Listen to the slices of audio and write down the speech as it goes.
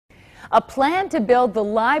A plan to build the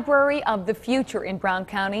library of the future in Brown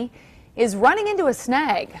County is running into a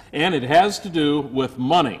snag. And it has to do with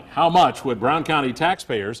money. How much would Brown County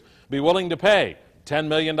taxpayers be willing to pay? $10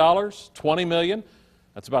 million? $20 million?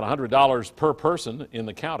 That's about $100 per person in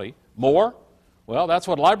the county. More? Well, that's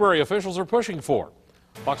what library officials are pushing for.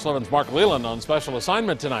 Fox 11's Mark Leland on special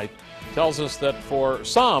assignment tonight tells us that for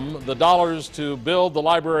some, the dollars to build the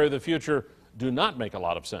library of the future do not make a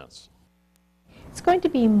lot of sense. It's going to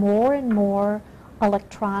be more and more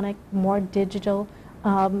electronic, more digital.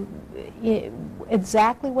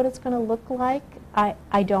 Exactly what it's going to look like,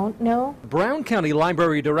 I don't know. Brown County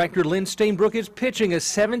Library Director Lynn Stainbrook is pitching a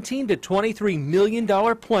 $17 to $23 million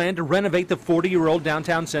plan to renovate the 40-year-old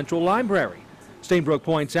downtown Central Library. Stainbrook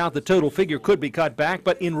points out the total figure could be cut back,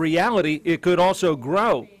 but in reality, it could also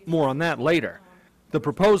grow. More on that later. The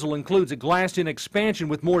proposal includes a glassed-in expansion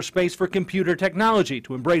with more space for computer technology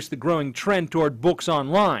to embrace the growing trend toward books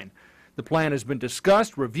online. The plan has been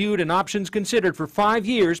discussed, reviewed, and options considered for 5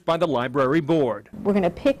 years by the library board. We're going to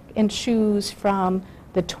pick and choose from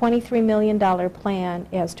the $23 million plan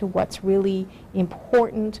as to what's really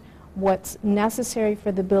important, what's necessary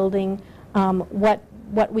for the building,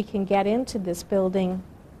 what we can get into this building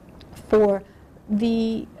for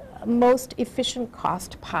the most efficient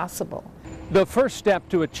cost possible. The first step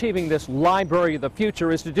to achieving this library of the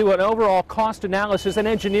future is to do an overall cost analysis and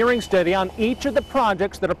engineering study on each of the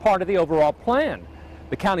projects that are part of the overall plan.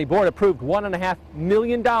 The county board approved $1.5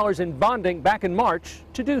 million in bonding back in March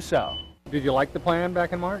to do so. Did you like the plan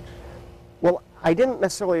back in March? Well, I didn't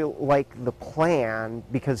necessarily like the plan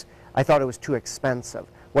because I thought it was too expensive.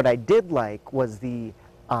 What I did like was the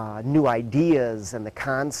new ideas and the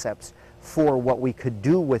concepts for what we could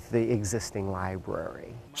do with the existing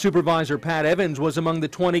library. Supervisor Pat Evans was among the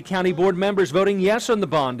 20 county board members voting yes on the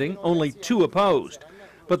bonding, only 2 opposed.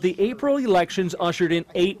 But the April elections ushered in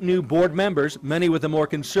 8 new board members, many with a more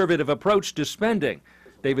conservative approach to spending.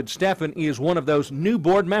 David Steffen is one of those new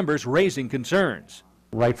board members raising concerns.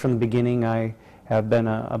 Right from the beginning, I have been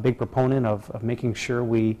a big proponent of making sure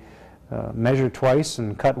we measure twice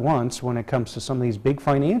and cut once when it comes to some of these big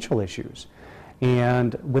financial issues.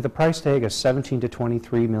 And with a price tag of $17 to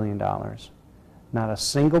 $23 million, not a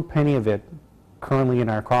single penny of it currently in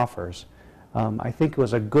our coffers, I think it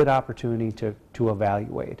was a good opportunity to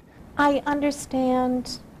evaluate. I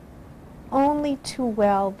understand only too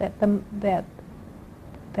well that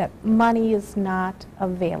that money is not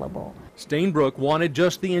available. Stainbrook wanted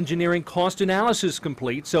just the engineering cost analysis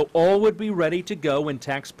complete, so all would be ready to go when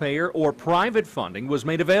taxpayer or private funding was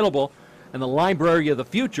made available and the library of the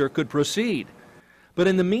future could proceed. But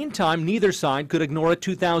in the meantime, neither side could ignore a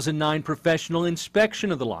 2009 professional inspection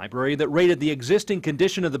of the library that rated the existing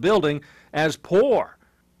condition of the building as poor.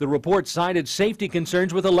 The report cited safety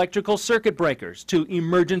concerns with electrical circuit breakers to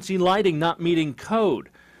emergency lighting not meeting code.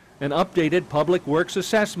 An updated public works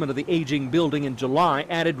assessment of the aging building in July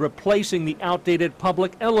added replacing the outdated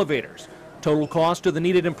public elevators. Total cost of the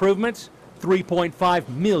needed improvements, $3.5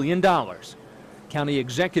 million. County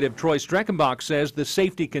Executive Troy Streckenbach says the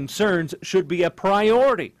safety concerns should be a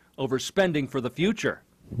priority over spending for the future.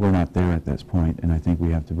 We're not there at this point, and I think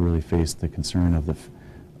we have to really face the concern of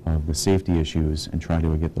the safety issues and try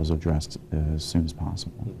to get those addressed as soon as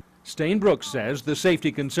possible. Stainbrook says the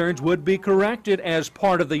safety concerns would be corrected as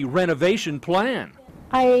part of the renovation plan.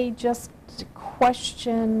 I just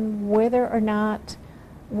question whether or not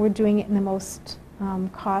we're doing it in the most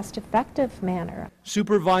cost-effective manner.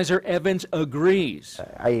 Supervisor Evans agrees.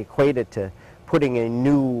 I equate it to putting a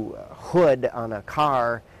new hood on a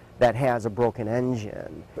car that has a broken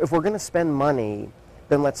engine. If we're going to spend money,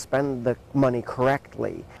 then let's spend the money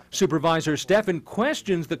correctly. Supervisor Steffen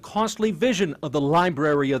questions the costly vision of the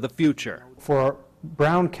library of the future. For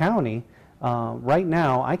Brown County, right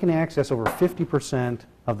now, I can access over 50%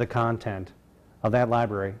 of the content of that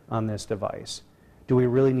library on this device. Do we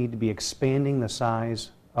really need to be expanding the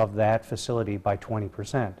size of that facility by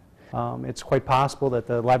 20%? It's quite possible that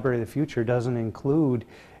the library of the future doesn't include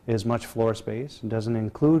as much floor space, doesn't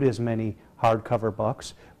include as many hardcover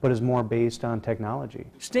books, but is more based on technology.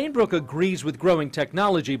 Stainbrook agrees with growing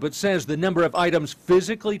technology, but says the number of items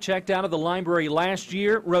physically checked out of the library last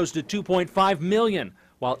year rose to 2.5 million,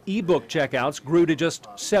 while e-book checkouts grew to just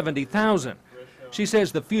 70,000. She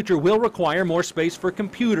says the future will require more space for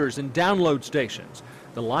computers and download stations.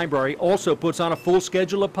 The library also puts on a full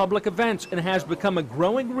schedule of public events and has become a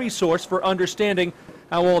growing resource for understanding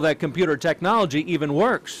how all that computer technology even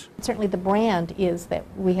works. Certainly the brand is that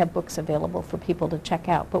we have books available for people to check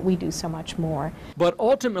out, but we do so much more. But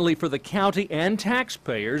ultimately for the county and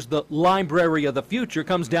taxpayers, the library of the future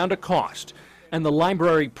comes down to cost. And the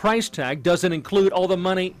library price tag doesn't include all the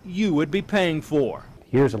money you would be paying for.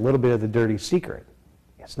 Here's a little bit of the dirty secret.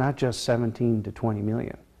 It's not just 17 to 20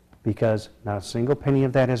 million, because not a single penny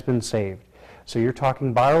of that has been saved. So you're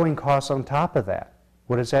talking borrowing costs on top of that.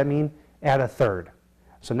 What does that mean? Add a third.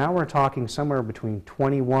 So now we're talking somewhere between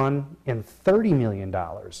 21 and 30 million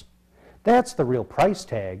dollars. That's the real price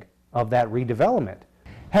tag of that redevelopment.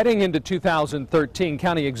 Heading into 2013,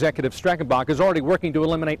 County Executive Streckenbach is already working to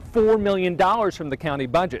eliminate $4 million from the county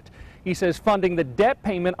budget. He says funding the debt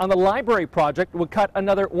payment on the library project would cut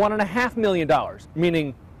another $1.5 million,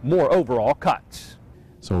 meaning more overall cuts.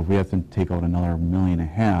 So if we have to take out another $1.5 million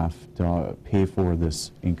to pay for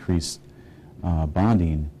this increased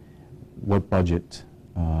bonding, what budget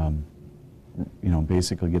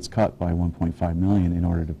basically gets cut by 1.5 million in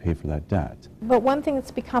order to pay for that debt? But one thing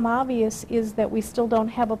that's become obvious is that we still don't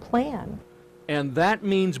have a plan. And that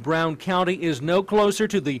means Brown County is no closer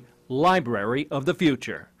to the library of the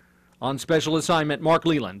future. On special assignment, Mark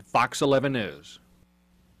Leland, Fox 11 News.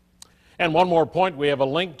 And one more point, we have a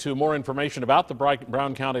link to more information about the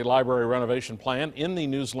Brown County Library renovation plan in the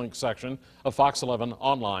news link section of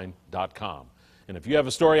fox11online.com. And if you have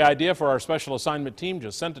a story idea for our special assignment team,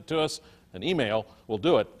 just send it to us. An email will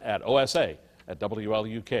do it at osa@wluk.com.